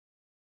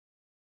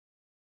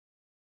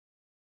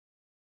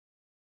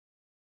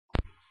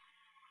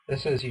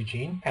This is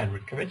Eugene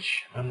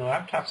Panrutkovich. I'm the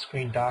laptop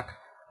screen doc,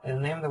 and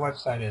the name of the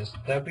website is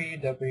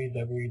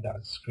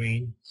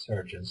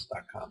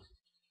www.screensurgeons.com.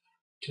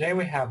 Today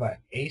we have an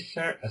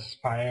Acer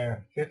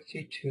Aspire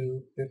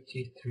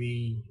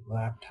 5253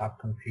 laptop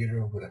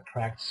computer with a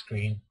cracked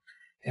screen,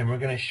 and we're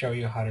going to show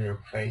you how to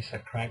replace a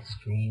cracked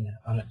screen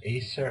on an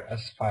Acer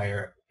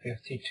Aspire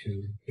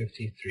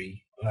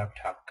 5253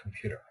 laptop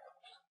computer.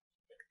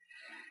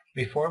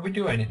 Before we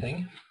do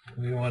anything,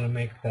 we want to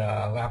make the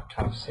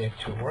laptop safe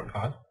to work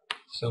on,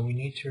 so we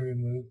need to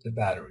remove the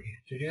battery.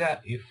 To do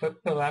that, you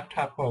flip the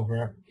laptop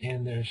over,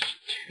 and there's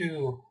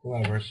two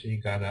levers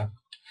you gotta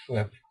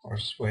flip or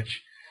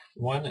switch.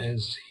 One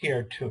is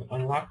here to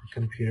unlock the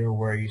computer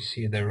where you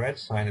see the red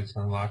sign it's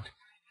unlocked,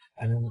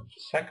 and then the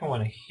second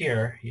one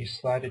here, you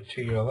slide it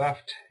to your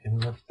left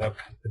and lift up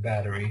the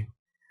battery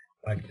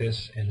like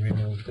this and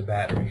remove the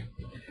battery.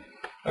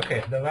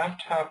 Okay, the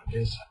laptop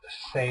is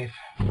safe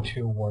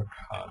to work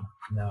on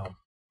now.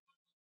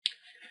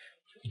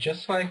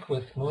 Just like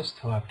with most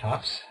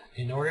laptops,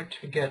 in order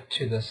to get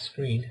to the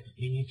screen,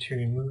 you need to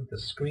remove the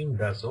screen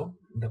bezel,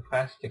 the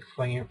plastic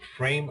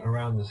frame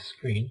around the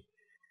screen.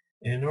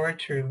 And in order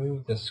to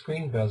remove the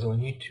screen bezel,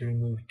 you need to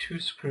remove two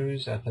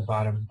screws at the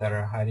bottom that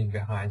are hiding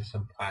behind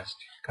some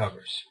plastic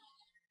covers.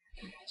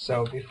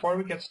 So before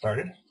we get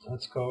started,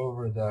 let's go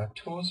over the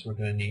tools we're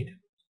going to need.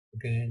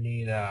 We're going to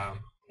need an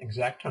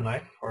X-Acto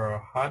knife or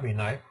a hobby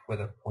knife with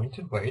a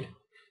pointed blade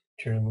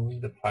to remove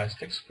the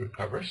plastic screw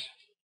covers,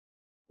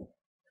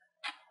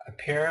 a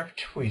pair of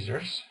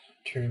tweezers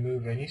to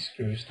remove any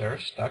screws that are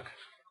stuck,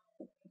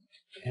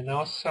 and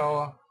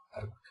also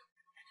a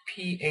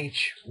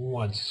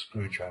PH1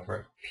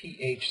 screwdriver.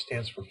 PH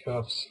stands for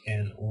Phillips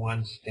and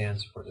 1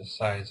 stands for the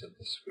size of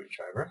the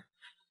screwdriver.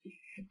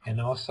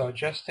 And also,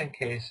 just in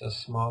case, a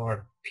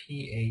smaller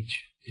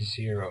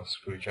PH0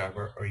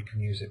 screwdriver, or you can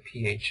use a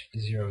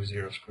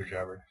PH00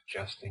 screwdriver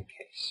just in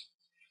case.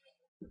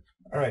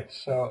 Alright,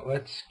 so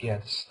let's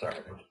get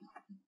started.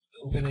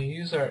 We're going to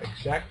use our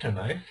X-Acto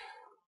knife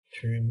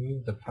to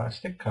remove the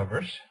plastic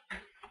covers.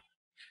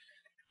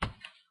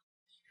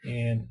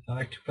 And I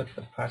like to put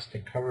the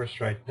plastic covers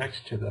right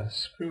next to the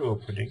screw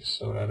openings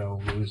so that I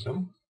don't lose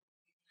them.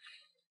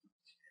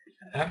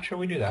 After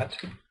we do that,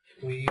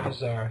 we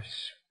use our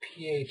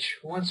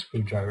PH1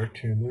 screwdriver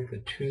to remove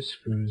the two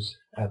screws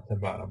at the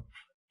bottom.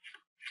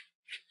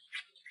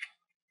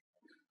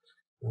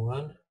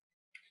 1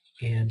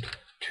 and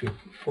 2.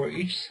 For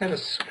each set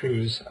of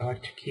screws, I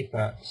like to keep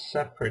a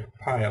separate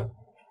pile,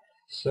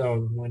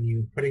 so when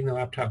you're putting the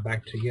laptop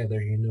back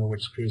together, you know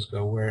which screws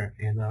go where,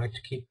 and I like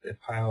to keep the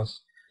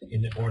piles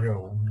in the order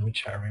in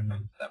which I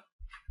removed them.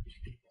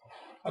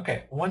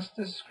 Okay, once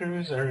the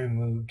screws are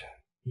removed,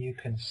 you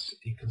can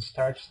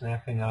start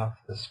snapping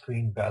off the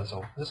screen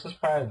bezel. This is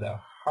probably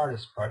the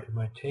hardest part. It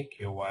might take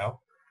you a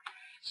while.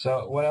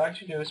 So what I like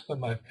to do is put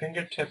my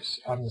fingertips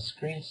on the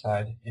screen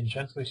side and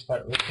gently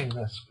start lifting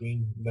the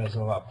screen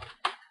bezel up,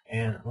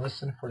 and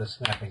listen for the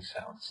snapping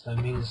sounds. That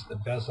means the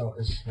bezel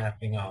is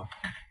snapping off.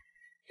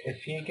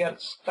 If you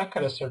get stuck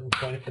at a certain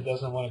point, if it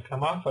doesn't want to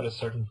come off at a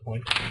certain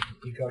point,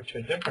 you go to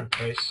a different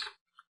place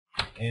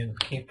and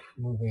keep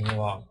moving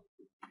along.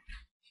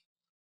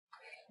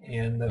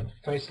 And the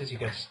places you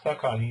get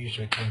stuck on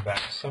usually come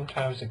back.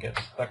 Sometimes it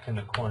gets stuck in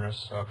the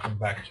corners, so I'll come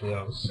back to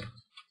those.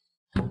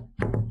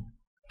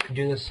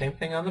 Do the same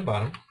thing on the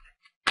bottom.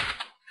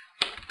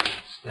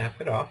 Snap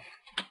it off.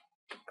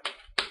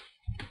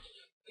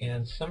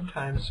 And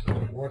sometimes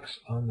it works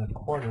on the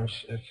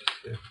corners if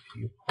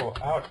you pull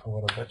out a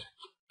little bit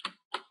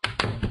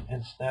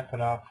and snap it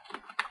off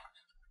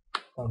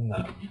from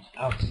the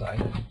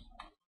outside.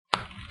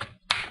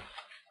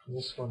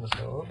 This one is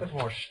a little bit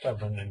more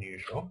stubborn than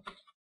usual,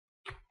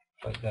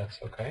 but that's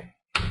okay.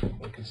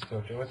 We can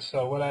still do it.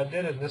 So what I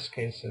did in this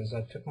case is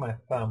I took my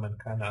thumb and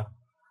kind of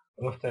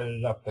lifted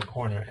it up the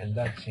corner, and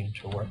that seemed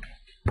to work.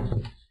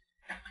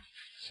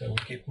 So we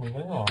keep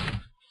moving along.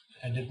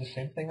 I did the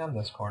same thing on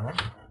this corner.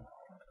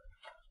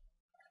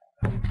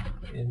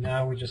 And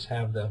now we just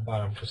have the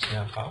bottom to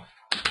snap off.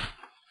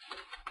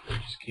 We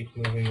just keep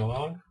moving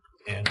along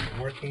and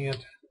working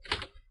it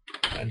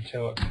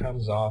until it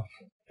comes off,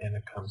 and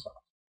it comes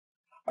off.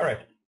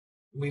 Alright,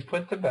 we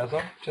put the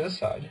bezel to the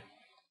side,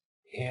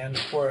 and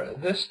for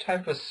this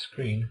type of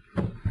screen,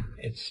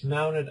 it's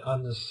mounted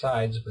on the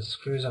sides with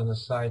screws on the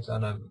sides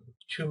on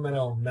two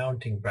metal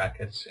mounting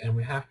brackets, and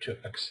we have to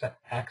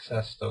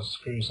access those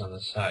screws on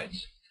the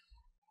sides.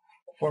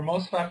 For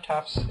most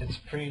laptops, it's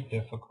pretty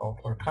difficult,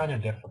 or kind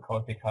of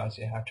difficult, because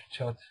you have to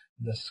tilt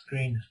the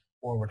screen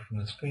forward from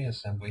the screen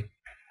assembly.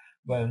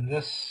 But in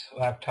this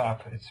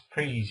laptop, it's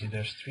pretty easy.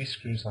 There's 3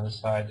 screws on the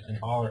side, and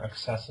all are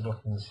accessible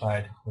from the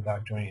side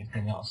without doing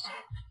anything else.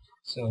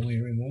 So we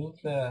remove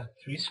the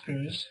 3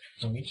 screws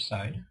from each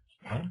side.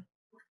 1,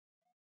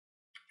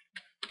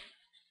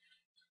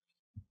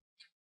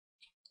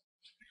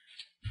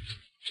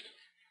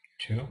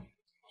 2,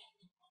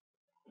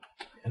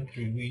 and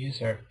 3. We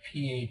use our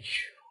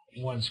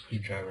PH1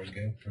 screwdriver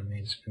again for the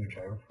main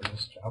screwdriver for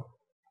this job.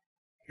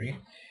 3.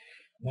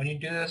 When you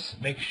do this,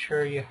 make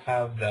sure you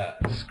have the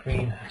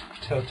screen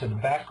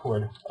tilted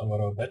backward a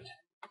little bit,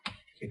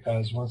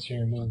 because once you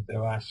remove the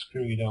last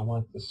screw, you don't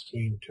want the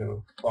screen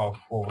to fall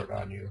forward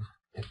on you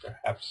and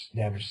perhaps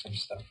damage some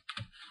stuff.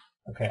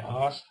 Okay, I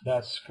lost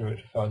that screw, it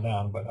fell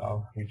down, but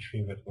I'll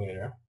retrieve it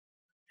later.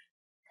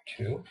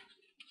 2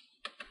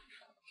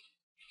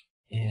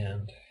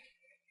 and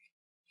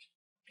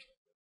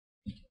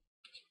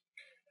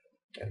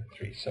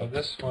 3. So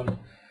this one,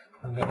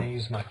 I'm going to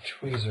use my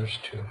tweezers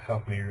to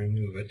help me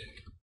remove it.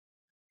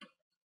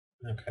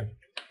 Okay.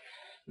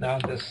 Now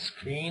the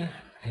screen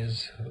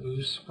is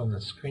loose from the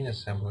screen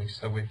assembly,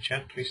 so we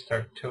gently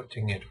start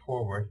tilting it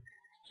forward.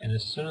 And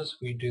as soon as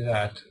we do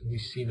that, we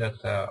see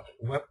that the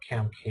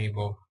webcam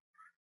cable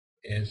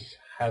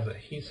has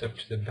adhesive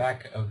to the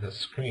back of the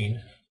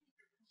screen.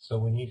 So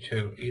we need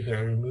to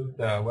either remove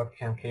the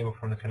webcam cable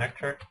from the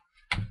connector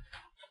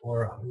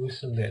or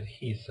loosen the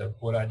adhesive.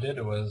 What I did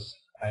was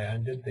I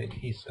undid the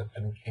adhesive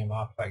and it came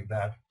off like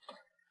that.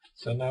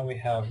 So now we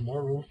have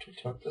more room to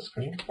tilt the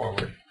screen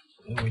forward,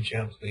 and we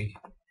gently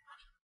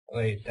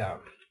lay it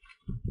down.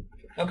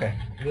 Okay,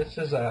 this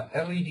is a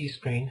LED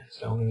screen,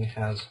 so it only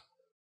has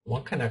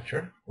one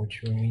connector,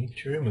 which we need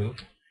to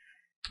remove.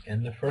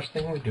 And the first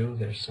thing we do,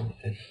 there's some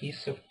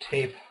adhesive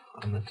tape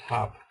on the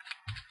top,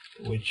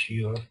 which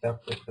you lift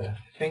up with the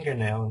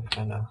fingernail and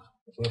kind of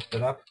lift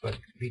it up, but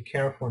be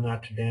careful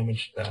not to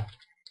damage the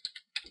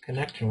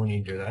connector when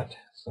you do that.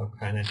 So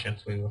kind of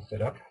gently lift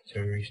it up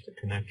to reach the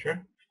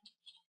connector.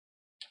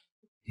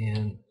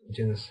 And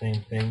do the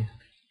same thing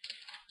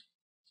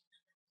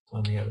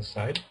on the other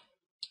side.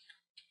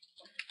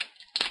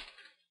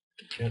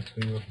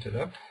 Gently lift it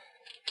up.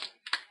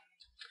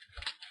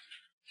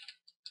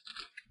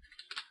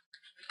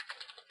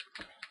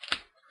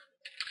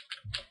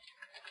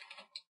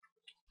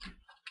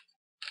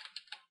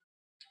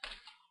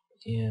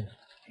 And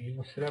you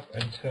lift it up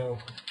until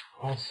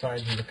all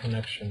sides of the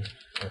connection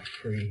are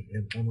free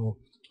and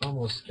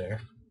almost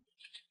there.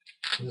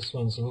 This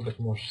one's a little bit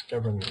more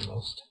stubborn than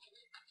most.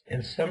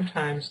 And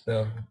sometimes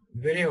the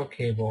video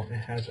cable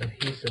has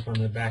adhesive on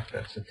the back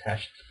that's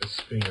attached to the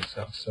screen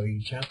itself. So you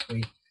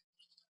gently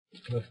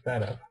lift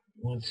that up.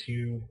 Once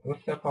you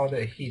lift up all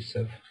the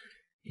adhesive,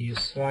 you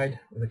slide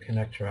the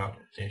connector out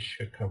and it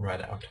should come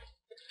right out.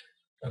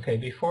 Okay,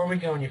 before we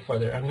go any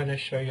further, I'm going to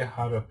show you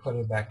how to put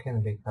it back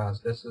in,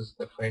 because this is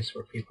the place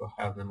where people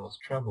have the most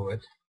trouble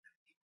with.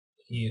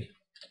 You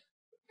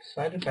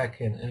slide it back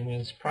in, and when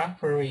it's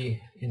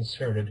properly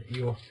inserted,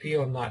 you'll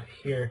feel not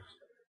hear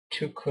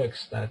 2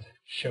 clicks that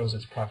shows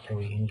it's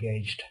properly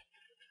engaged.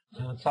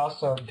 Let's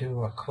also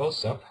do a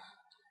close-up.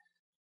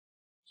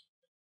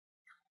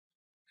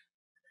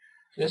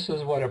 This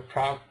is what a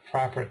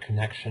proper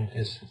connection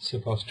is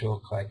supposed to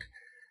look like.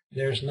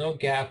 There's no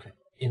gap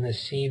in the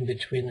seam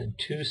between the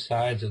 2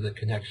 sides of the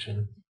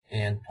connection.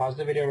 And pause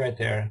the video right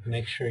there.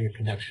 Make sure your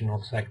connection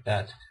looks like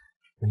that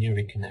when you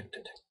reconnect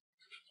it.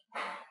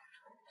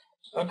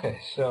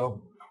 Okay,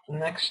 so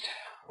next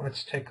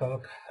let's take a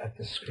look at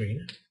the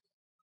screen.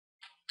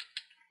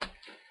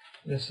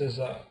 This is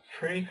a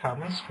pretty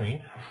common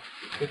screen,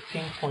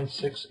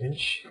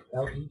 15.6-inch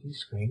LED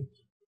screen.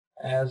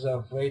 As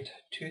of late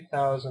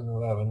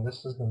 2011,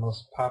 this is the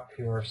most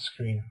popular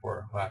screen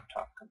for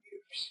laptop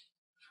computers.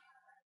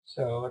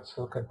 So let's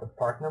look at the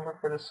part number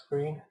for the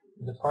screen.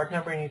 The part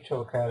number you need to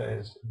look at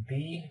is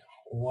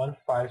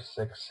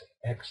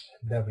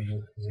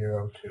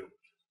B156XW02.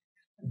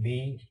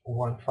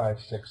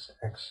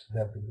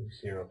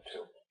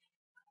 B156XW02.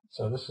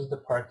 So this is the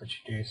part that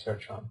you do your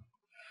search on.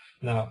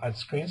 Now at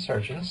Screen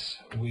Surgeons,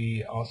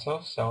 we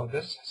also sell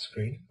this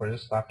screen for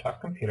this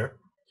laptop computer.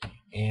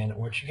 And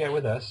what you get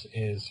with us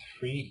is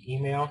free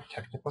email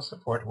technical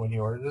support when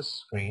you order this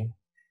screen,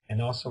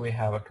 and also we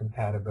have a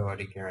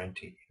compatibility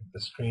guarantee. If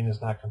the screen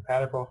is not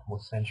compatible, we'll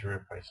send you a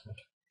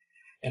replacement.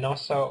 And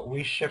also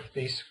we ship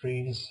these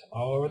screens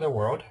all over the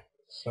world,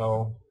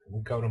 so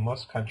we go to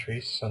most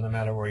countries, so no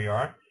matter where you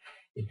are,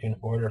 you can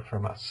order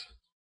from us.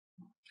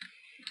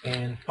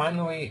 And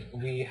finally,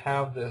 we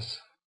have this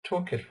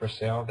toolkit for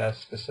sale that's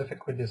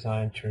specifically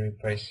designed to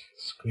replace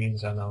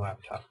screens on a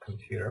laptop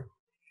computer.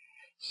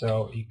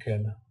 So you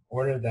can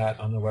order that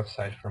on the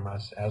website from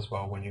us as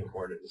well when you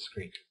order the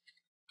screen.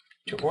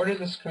 To order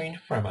the screen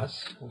from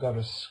us, go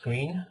to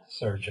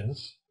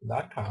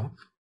screensurgeons.com.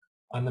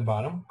 On the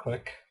bottom,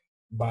 click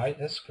Buy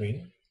a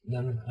Screen.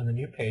 Then on the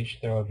new page,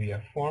 there will be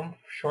a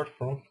short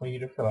form for you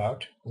to fill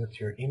out with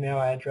your email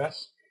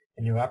address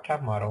and your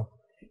laptop model,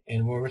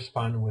 and we'll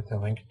respond with a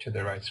link to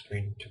the right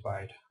screen to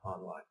buy it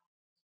online.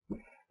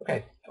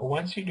 Okay,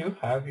 once you do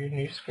have your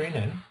new screen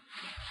in,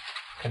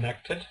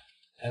 connect it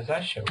as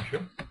I showed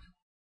you,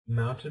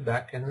 mount it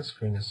back in the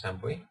screen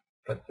assembly,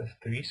 put the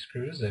 3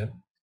 screws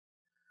in,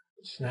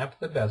 snap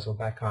the bezel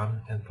back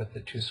on, and put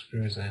the 2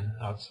 screws in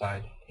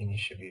outside, and you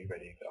should be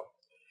ready to go.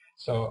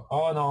 So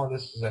all in all,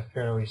 this is a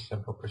fairly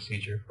simple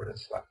procedure for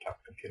this laptop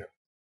computer.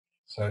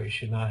 So you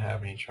should not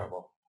have any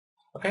trouble.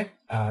 Okay,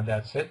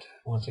 that's it.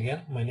 Once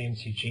again, my name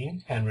is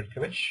Eugene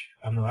Panrutkovich.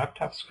 I'm the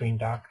laptop screen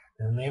doc,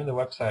 And the name of the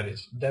website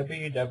is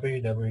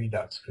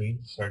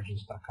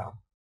www.screensurgeons.com.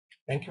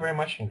 Thank you very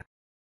much.